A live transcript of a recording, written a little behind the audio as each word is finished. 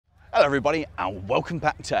Hello everybody and welcome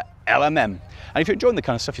back to LMM. And if you're enjoying the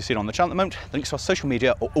kind of stuff you're seeing on the channel at the moment, the links to our social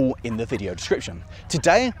media are all in the video description.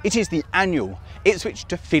 Today it is the annual Ipswich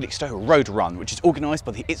to Felixstowe Road run, which is organised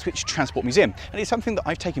by the Ipswich Transport Museum, and it's something that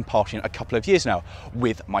I've taken part in a couple of years now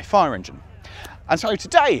with my fire engine. And so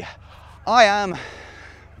today I am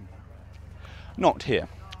not here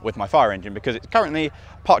with my fire engine because it's currently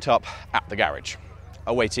parked up at the garage,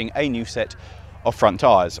 awaiting a new set of front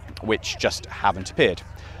tyres, which just haven't appeared,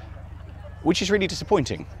 which is really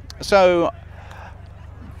disappointing. So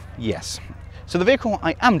yes, so the vehicle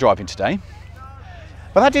I am driving today,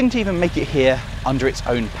 but that didn't even make it here under its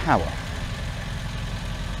own power.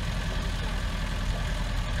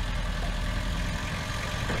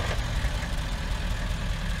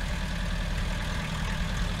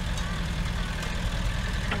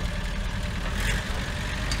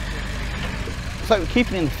 So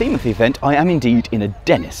keeping in the theme of the event, I am indeed in a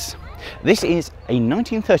Dennis. This is a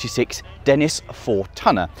 1936 Dennis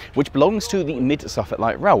 4-tonner, which belongs to the Mid-Suffolk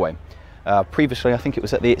Light Railway. Previously, I think it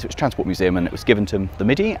was at the Ipswich Transport Museum and it was given to the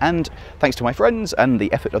MIDI, and thanks to my friends and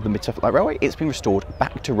the effort of the Mid-Suffolk Light Railway, it's been restored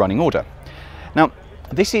back to running order. Now,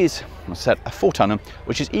 this is, as I said, a 4-tonner,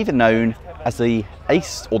 which is either known as the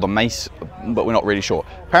Ace or the Mace, but we're not really sure.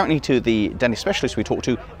 Apparently to the Dennis specialists we talked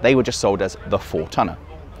to, they were just sold as the 4-tonner.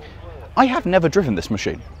 I have never driven this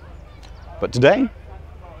machine, but today,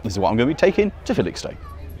 this is what I'm going to be taking to Felixstowe.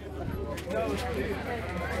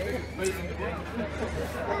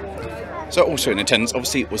 So also in attendance,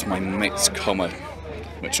 obviously, was my mate's comma,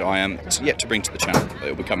 which I am yet to bring to the channel. It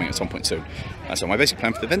will be coming at some point soon. So my basic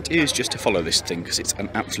plan for the event is just to follow this thing because it's an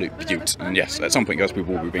absolute beaut. And yes, at some point, guys, we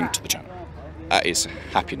will be bringing it to the channel. That is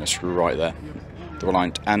happiness right there. The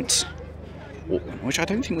Reliant Ant, which I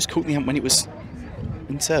don't think was called the Ant when it was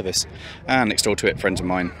in service. And next door to it, friends of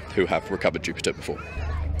mine who have recovered Jupiter before.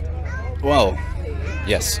 Well,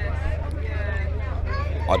 yes,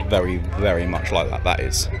 I'd very, very much like that. That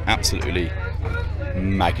is absolutely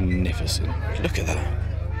magnificent. Look at that.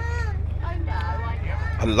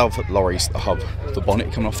 I love Lawrie's hub, the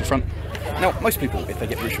bonnet coming off the front. Now, most people, if they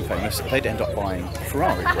get rich and famous, they'd end up buying a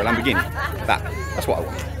Ferrari or a Lamborghini. That's what I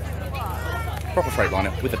want. Proper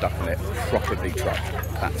Freightliner with a duck on it, proper big truck.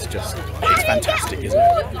 That's just, it's fantastic, isn't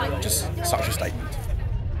it? Just such a statement.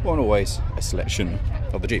 Well, and always a selection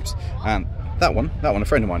of the Jeeps. And that one a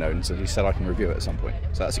friend of mine owns, and he said I can review it at some point.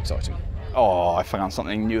 So that's exciting. Oh, I found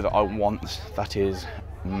something new that I want. That is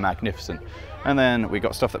magnificent. And then we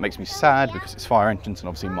got stuff that makes me sad because it's fire engines and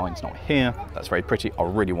obviously mine's not here. That's very pretty. I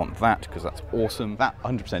really want that because that's awesome. That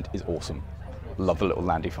 100% is awesome. Love the little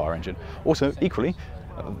Landy fire engine. Also, equally,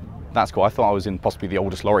 that's cool. I thought I was in possibly the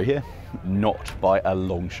oldest lorry here. Not by a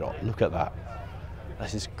long shot. Look at that.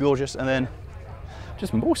 This is gorgeous. And then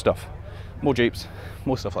just more stuff. More Jeeps,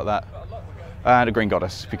 more stuff like that. And a green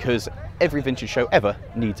goddess, because every vintage show ever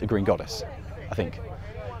needs a green goddess, I think.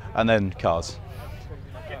 And then cars.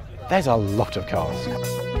 There's a lot of cars.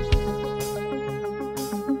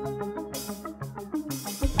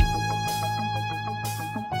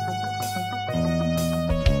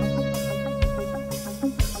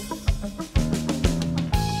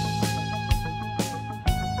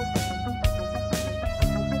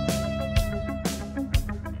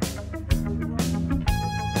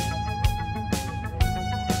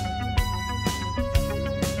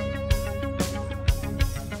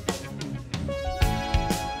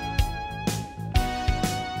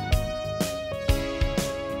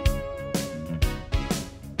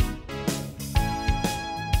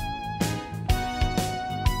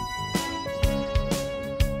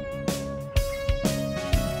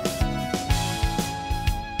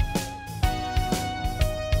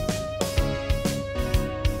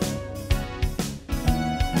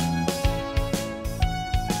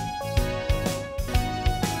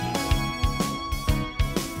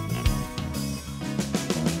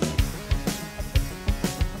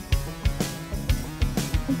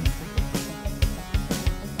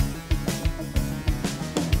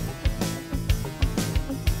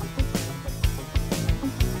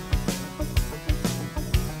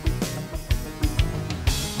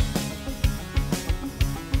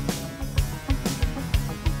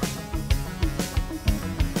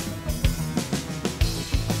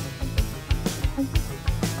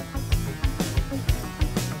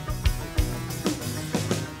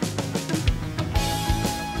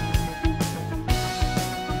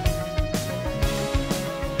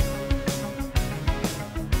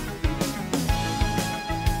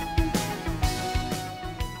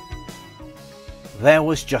 There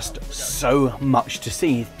was just so much to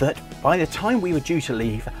see that by the time we were due to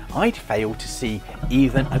leave, I'd failed to see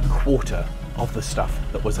even a quarter of the stuff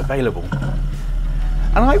that was available.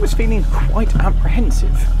 and I was feeling quite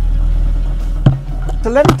apprehensive. So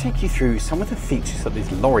let me take you through some of the features that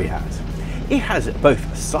this lorry has. It has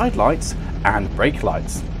both side lights and brake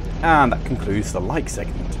lights, and that concludes the like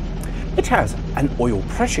segment. It has an oil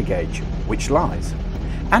pressure gauge, which lies,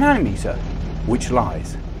 an ammeter, which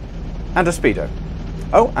lies, and a speedo.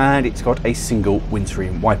 Oh, and it's got a single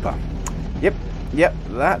windscreen wiper. Yep,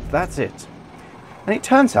 that's it. And it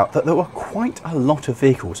turns out that there were quite a lot of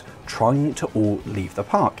vehicles trying to all leave the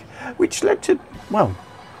park, which led to, well,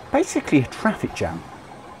 basically a traffic jam.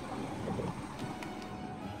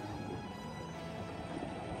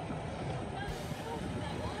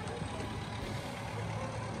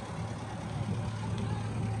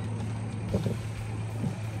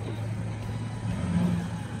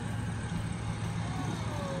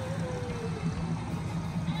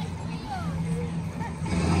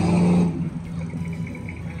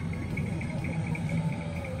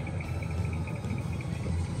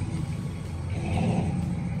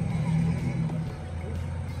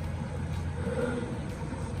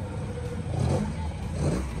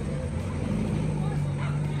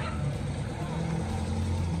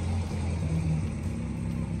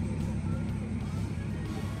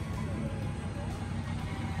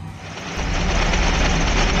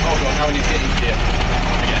 How are you getting here?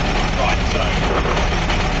 Again. Right, so.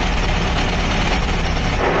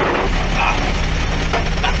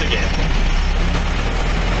 That's again.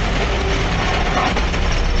 Right.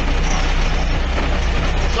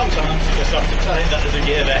 Sometimes you just have to tell it that there's a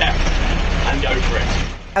gear there and go for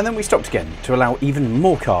it. And then we stopped again to allow even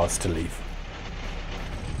more cars to leave.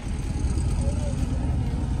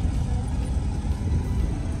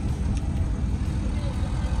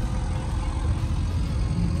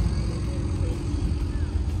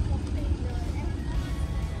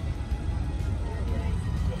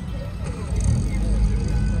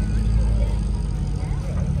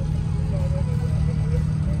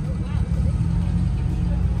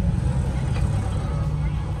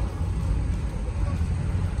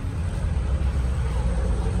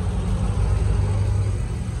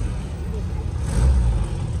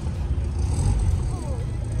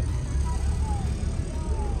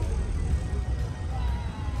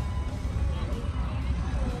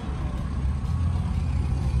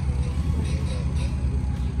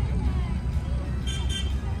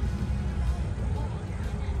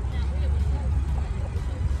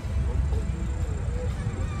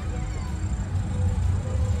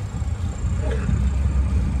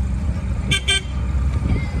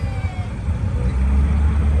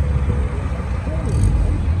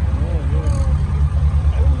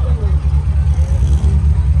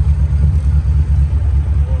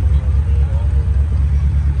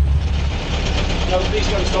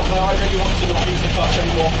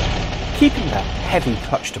 Keeping that heavy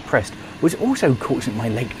clutch depressed was also causing my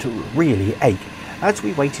leg to really ache as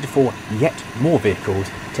we waited for yet more vehicles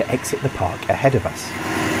to exit the park ahead of us.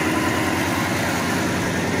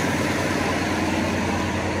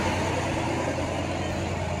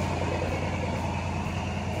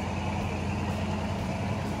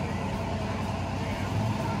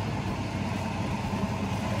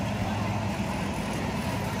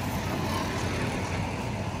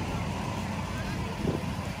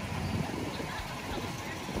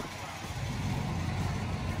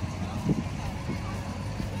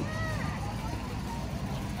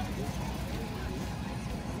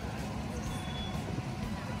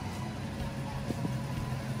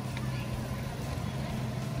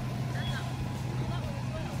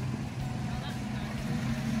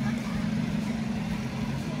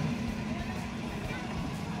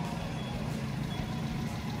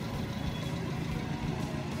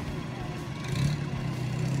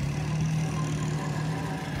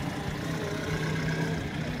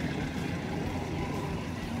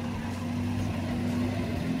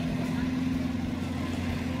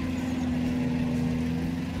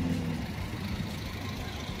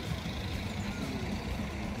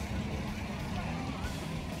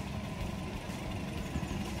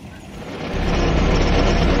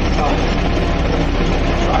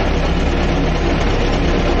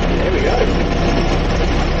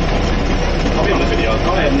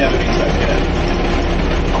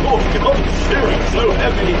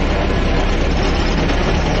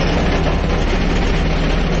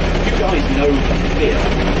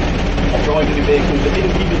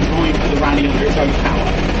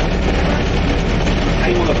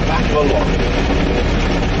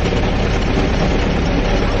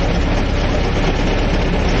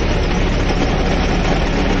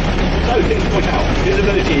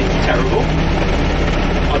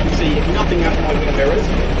 Nothing out of my wing mirrors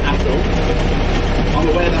at all. I'm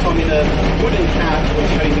aware that I'm in a wooden cab with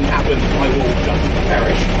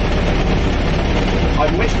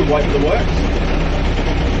right for the works.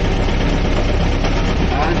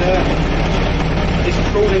 And this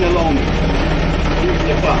crawling along using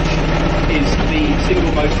the clutch is the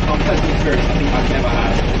single most unpleasant experience I think I've ever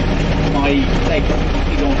had. My leg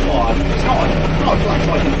is on fire. It's not a clutch like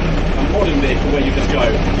a modern vehicle where you just go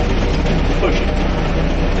push it.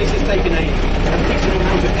 This has taken a decent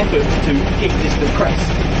amount of effort to give this the crest.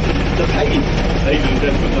 The pain, ladies and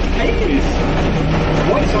gentlemen, the pain is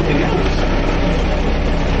quite something else.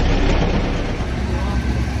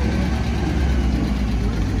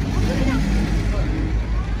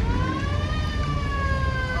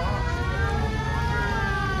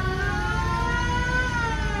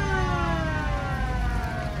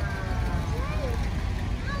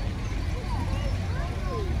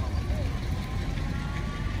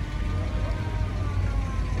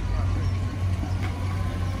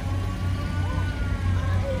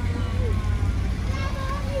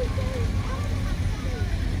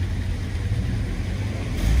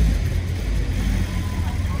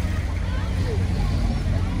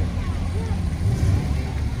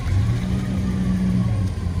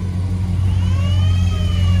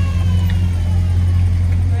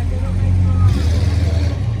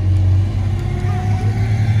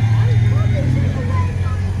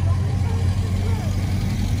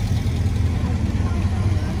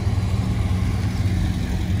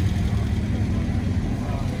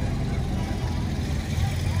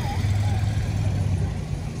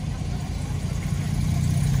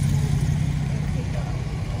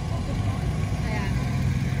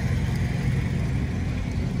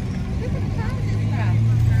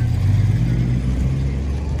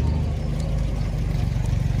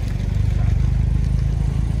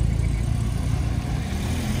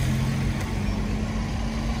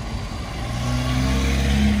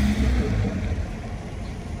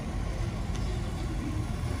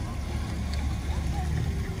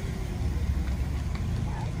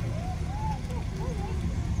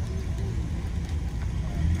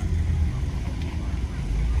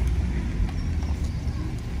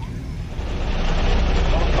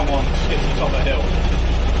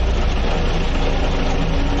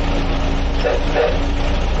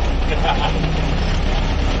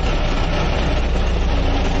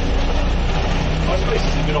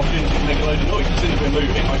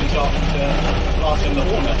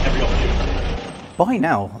 By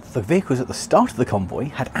now, the vehicles at the start of the convoy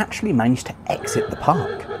had actually managed to exit the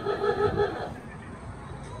park.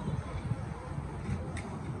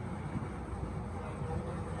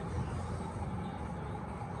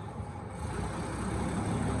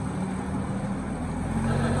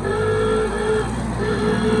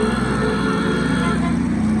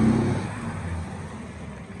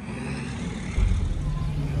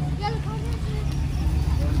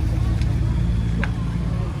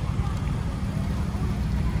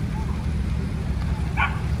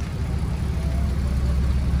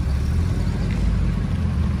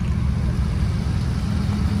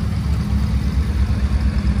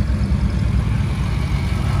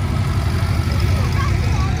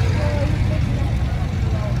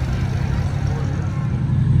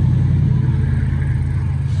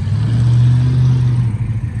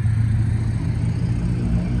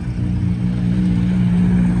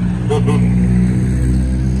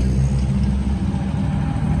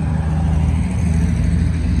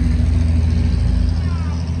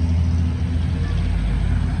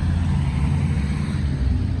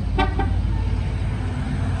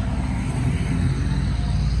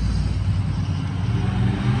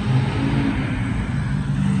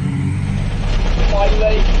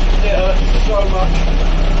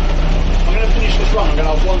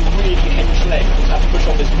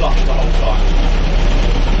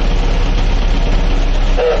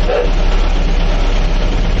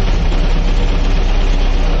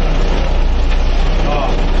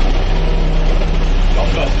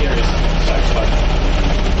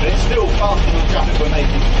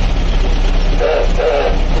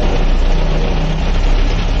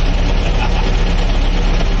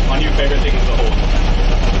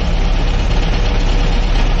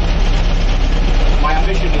 My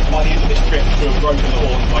ambition is by the end of this trip to have broken the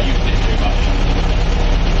horn by using it too much.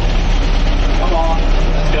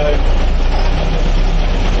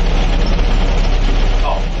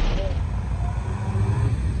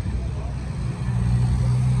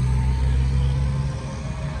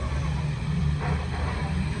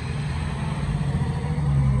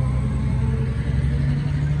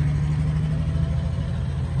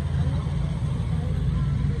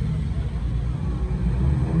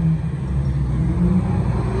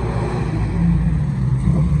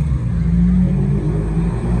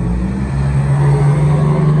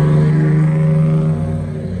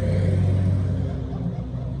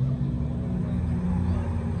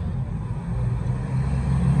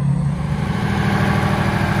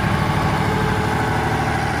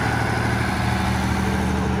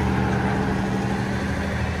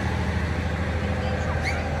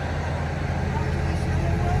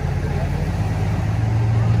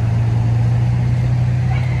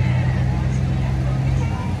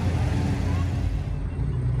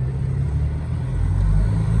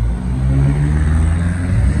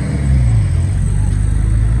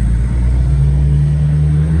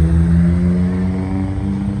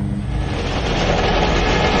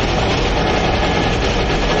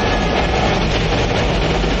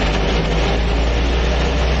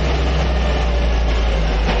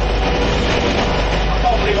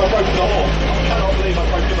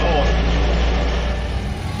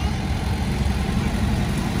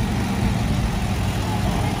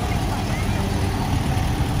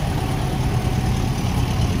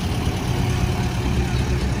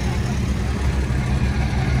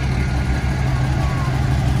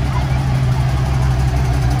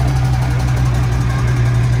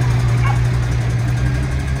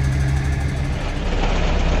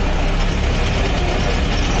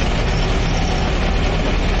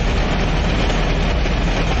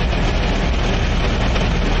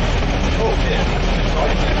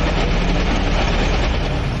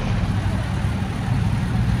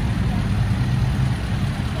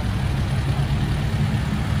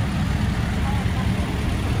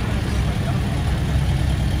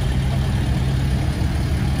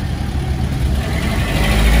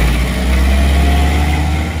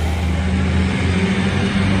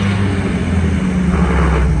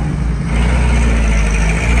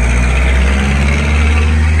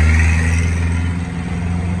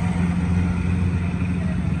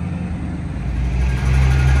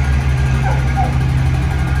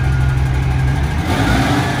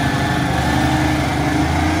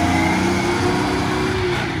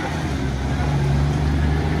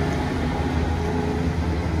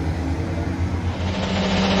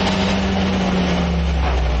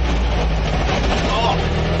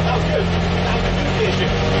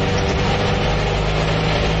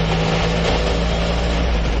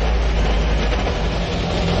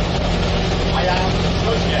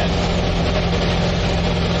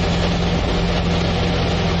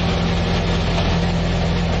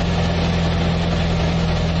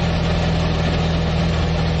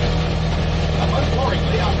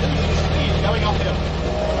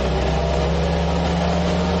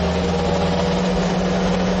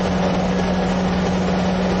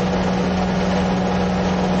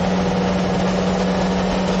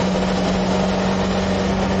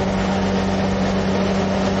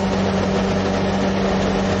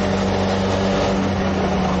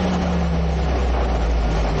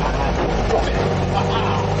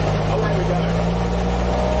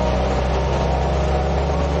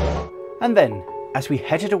 And then, as we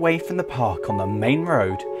headed away from the park on the main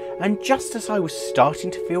road, and just as I was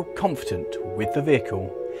starting to feel confident with the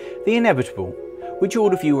vehicle, the inevitable, which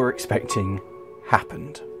all of you were expecting,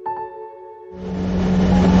 happened.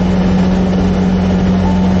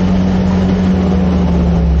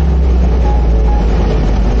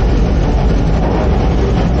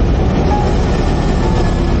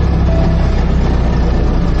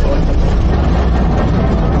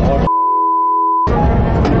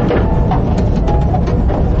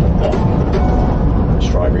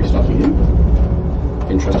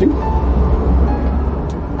 Interesting.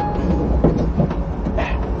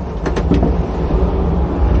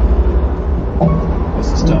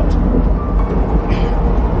 This is start.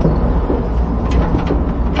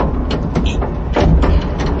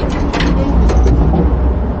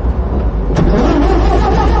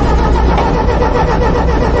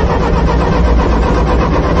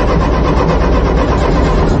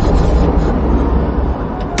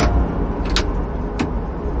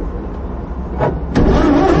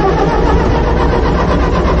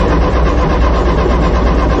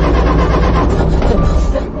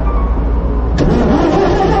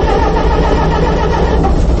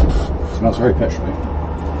 Smells very petrol-y.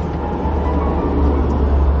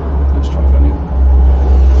 Let's try funny.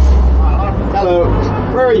 Hello,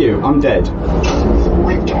 where are you? I'm dead.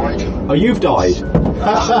 We've died. Oh, you've died?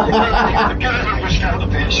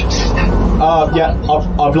 Yeah,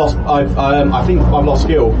 I've lost. I think I've lost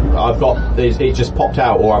fuel. I've got it just popped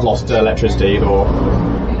out, or I've lost electricity, or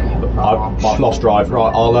I've lost drive.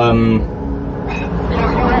 Right,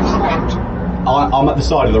 I'm at the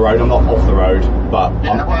side of the road. I'm not off the road, but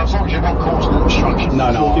Yeah, well, as long as you're not causing an obstruction. no,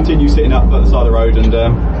 I'll continue sitting up at the side of the road and.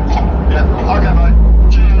 Yeah, okay, mate.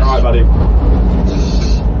 Cheers. All right, buddy.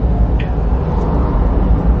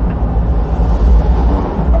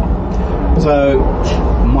 So,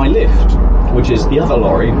 my lift, which is the other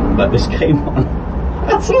lorry that this came on,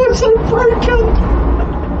 that's also broken.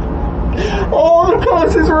 Oh, the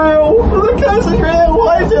curse is real. The curse is real.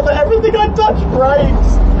 Why is it that everything I touch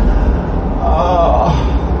breaks?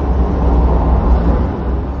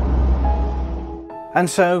 And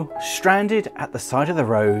so, stranded at the side of the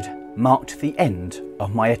road marked the end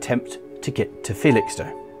of my attempt to get to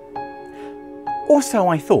Felixstowe. Or so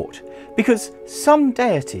I thought, because some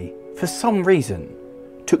deity, for some reason,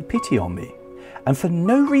 took pity on me, and for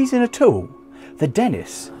no reason at all, the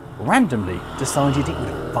Dennis randomly decided it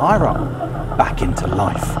would fire up back into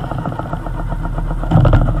life.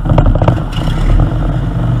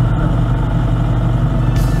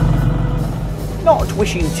 Not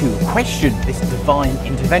wishing to question this divine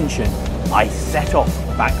intervention, I set off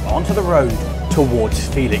back onto the road towards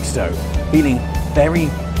Felixstowe, feeling very,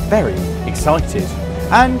 very excited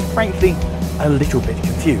and, frankly, a little bit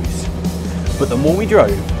confused. But the more we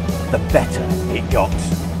drove, the better it got.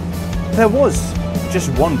 There was just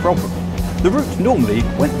one problem. The route normally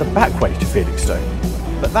went the back way to Felixstowe,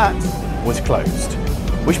 but that was closed,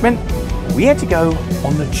 which meant we had to go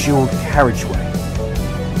on the dual carriageway.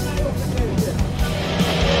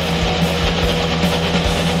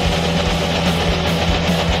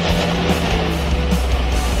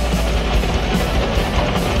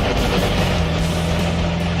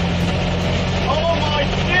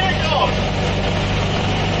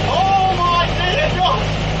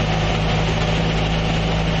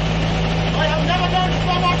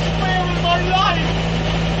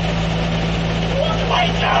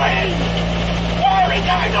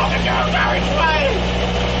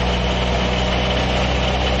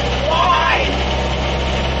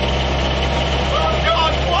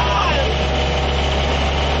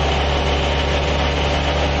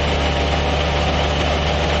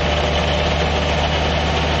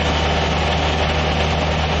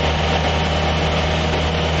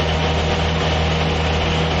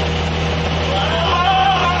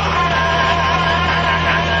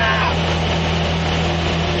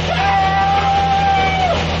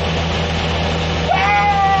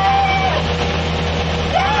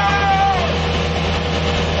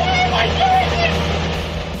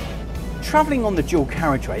 Travelling on the dual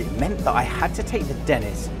carriageway meant that I had to take the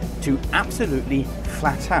Dennis to absolutely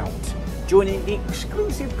flat out, joining the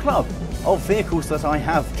exclusive club of vehicles that I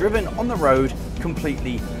have driven on the road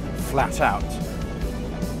completely flat out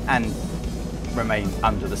and remain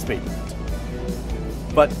under the speed limit.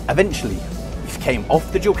 But eventually we came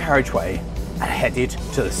off the dual carriageway and headed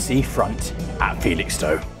to the seafront at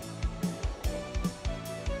Felixstowe.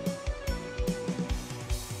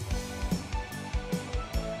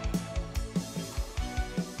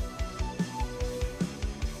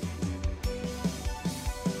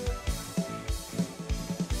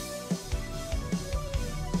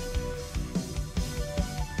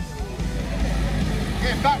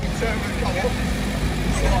 back and turn and come on.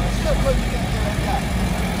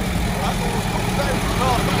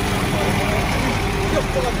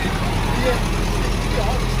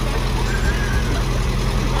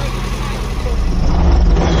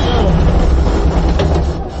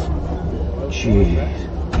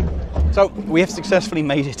 So we have successfully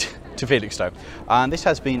made it to Felixstowe, and this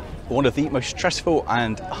has been one of the most stressful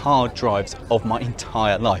and hard drives of my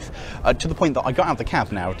entire life, to the point that I got out of the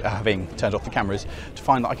cab now, having turned off the cameras, to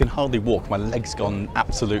find that I can hardly walk. My legs gone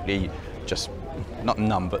absolutely just not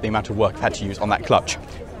numb, but the amount of work I've had to use on that clutch.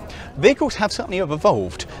 Vehicles have certainly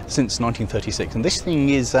evolved since 1936, and this thing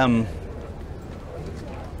is an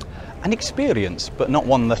experience, but not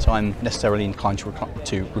one that I'm necessarily inclined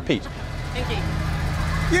to repeat. Thank you.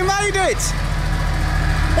 You made it!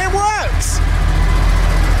 It works!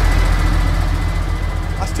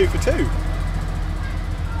 That's 2 for 2.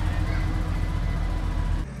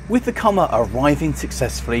 With the Comma arriving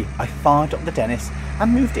successfully, I fired up the Dennis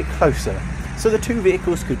and moved it closer so the two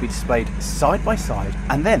vehicles could be displayed side by side,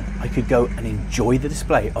 and then I could go and enjoy the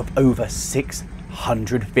display of over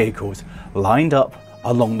 600 vehicles lined up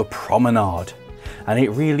along the promenade. And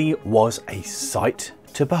it really was a sight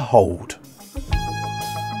to behold.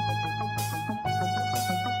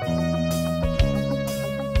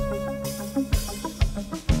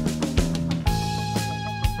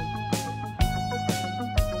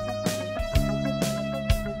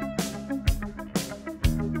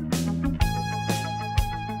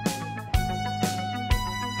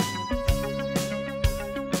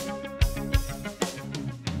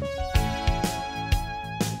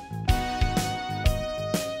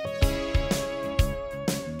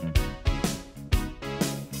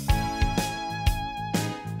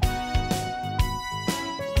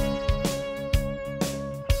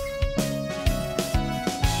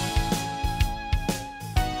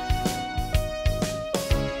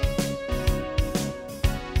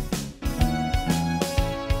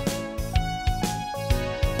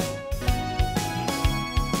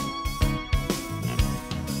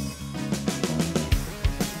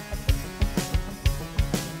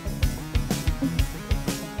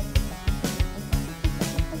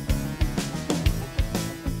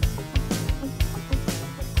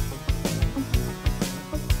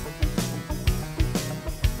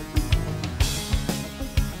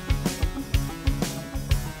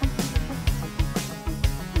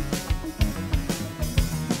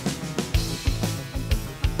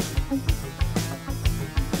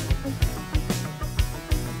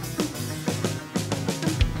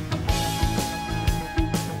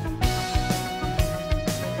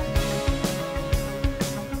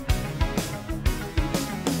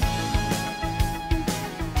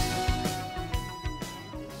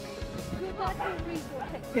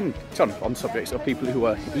 On subjects of people who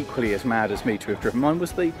were equally as mad as me to have driven, mine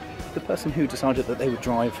was the person who decided that they would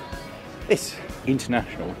drive this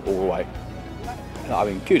international all the way. I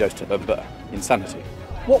mean, kudos to them, but insanity.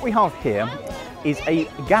 What we have here is a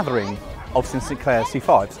gathering of Sinclair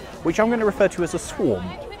C5s, which I'm going to refer to as a swarm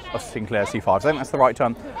of Sinclair C5s. I think that's the right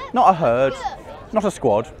term. Not a herd, not a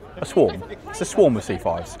squad, a swarm. It's a swarm of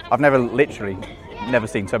C5s. I've literally never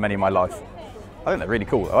seen so many in my life. I think they're really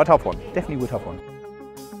cool though. I'd have one. Definitely would have one.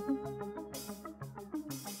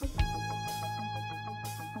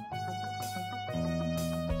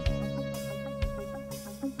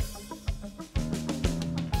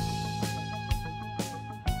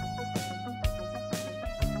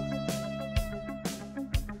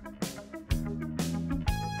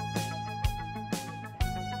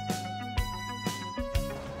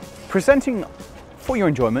 Presenting for your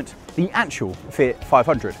enjoyment the actual Fiat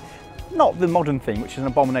 500, not the modern thing, which is an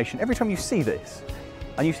abomination. Every time you see this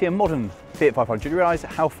and you see a modern Fiat 500, you realise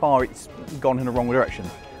how far it's gone in the wrong direction.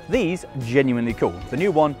 These genuinely cool. The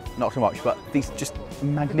new one, not so much, but these just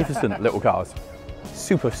magnificent little cars.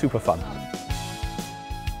 Super, super fun.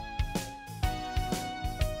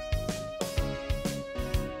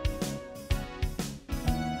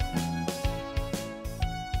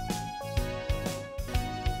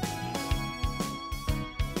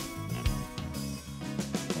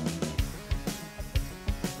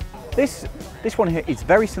 This one here is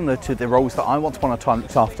very similar to the Rolls that I once upon a time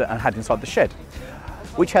looked after and had inside the shed,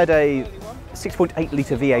 which had a 6.8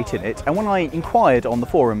 litre V8 in it. And when I inquired on the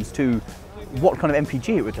forums to what kind of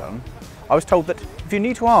MPG it would done, I was told that if you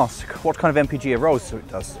need to ask what kind of MPG a Rolls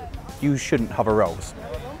does, you shouldn't have a Rolls.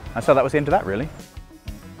 And so that was the end of that, really.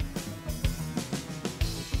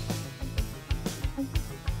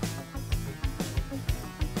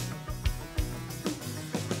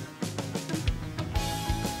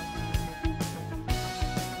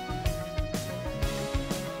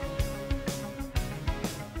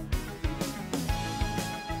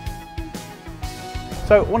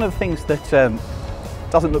 So one of the things that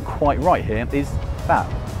doesn't look quite right here is that.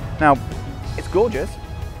 Now, it's gorgeous,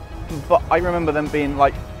 but I remember them being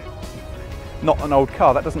like, not an old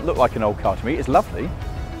car. That doesn't look like an old car to me. It's lovely,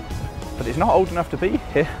 but it's not old enough to be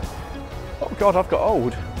here. Oh God, I've got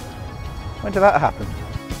old. When did that happen?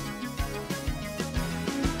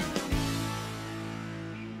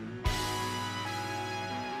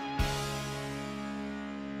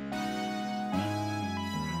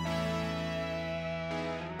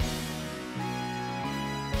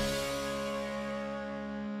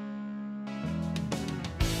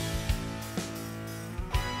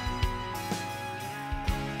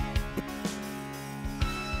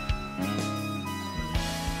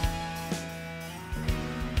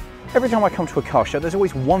 Every time I come to a car show, there's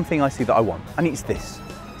always one thing I see that I want, and it's this.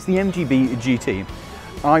 It's the MGB GT.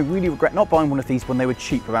 And I really regret not buying one of these when they were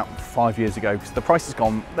cheap about 5 years ago, because the price has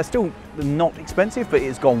gone, they're still not expensive, but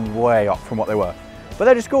it's gone way up from what they were. But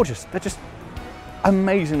they're just gorgeous. They're just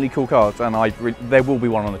amazingly cool cars, and there will be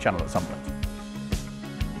one on the channel at some point.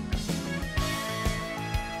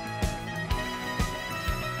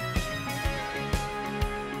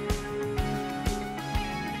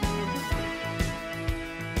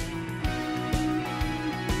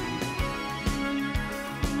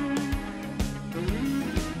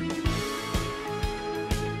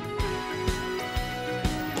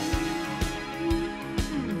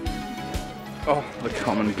 Oh, the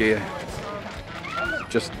common gear.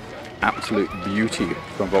 Just absolute beauty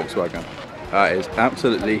from Volkswagen. That is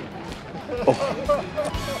absolutely... Oh.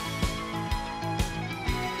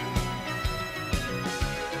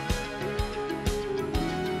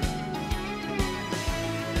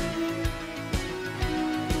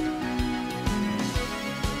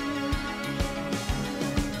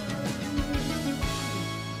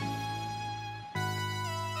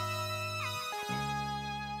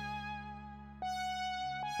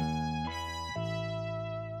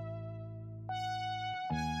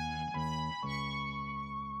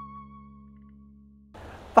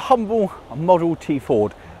 The humble Model T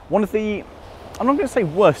Ford, one of the, I'm not going to say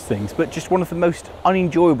worst things, but just one of the most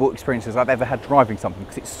unenjoyable experiences I've ever had driving something,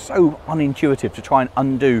 because it's so unintuitive to try and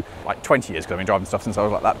undo, like 20 years, because I've been driving stuff since I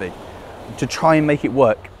was like that big, to try and make it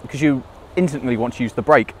work, because you instantly want to use the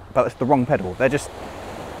brake, but it's the wrong pedal. They're just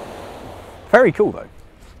very cool though.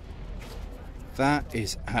 That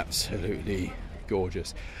is absolutely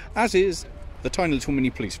gorgeous, as is the tiny little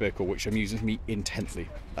mini police vehicle, which amuses me intensely.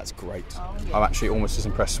 That's great. I'm actually almost as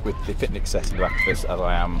impressed with the picnic set in the back of this as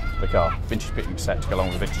I am the car. Vintage picnic set to go along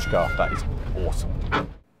with a vintage car. That is awesome.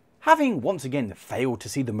 Having once again failed to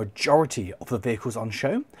see the majority of the vehicles on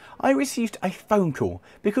show, I received a phone call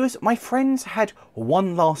because my friends had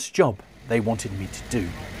one last job they wanted me to do.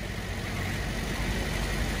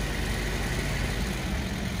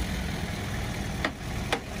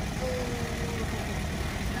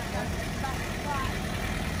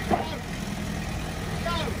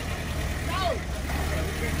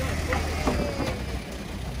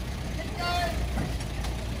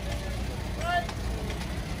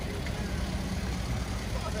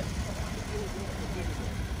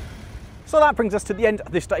 So that brings us to the end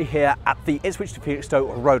of this day here at the Ipswich to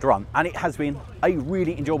Felixstowe Road run, and it has been a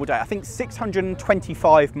really enjoyable day. I think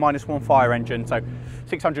 625 minus one fire engine, so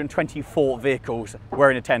 624 vehicles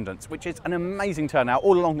were in attendance, which is an amazing turnout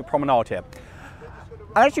all along the promenade here.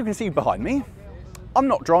 And as you can see behind me, I'm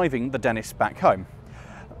not driving the Dennis back home.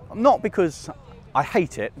 Not because I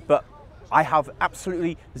hate it, but I have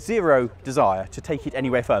absolutely zero desire to take it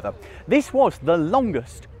anywhere further. This was the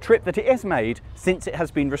longest trip that it has made since it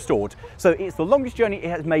has been restored. So it's the longest journey it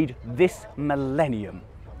has made this millennium.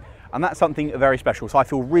 And that's something very special. So I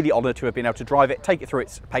feel really honoured to have been able to drive it, take it through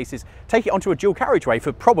its paces, take it onto a dual carriageway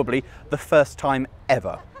for probably the first time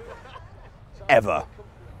ever. Ever.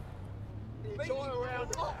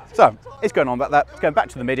 So it's going on about that, going back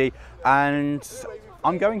to the Midi, and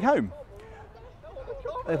I'm going home.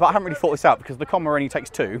 But I haven't really thought this out because the comma only takes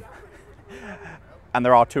two, and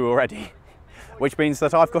there are two already, which means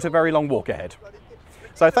that I've got a very long walk ahead.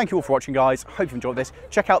 So thank you all for watching, guys. Hope you've enjoyed this.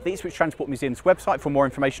 Check out the Ipswich Transport Museum's website for more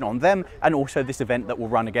information on them, and also this event that will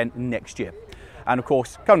run again next year. And of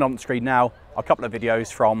course, coming on the screen now, a couple of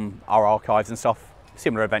videos from our archives and stuff,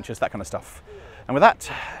 similar adventures, that kind of stuff. And with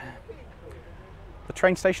that, the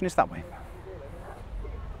train station is that way.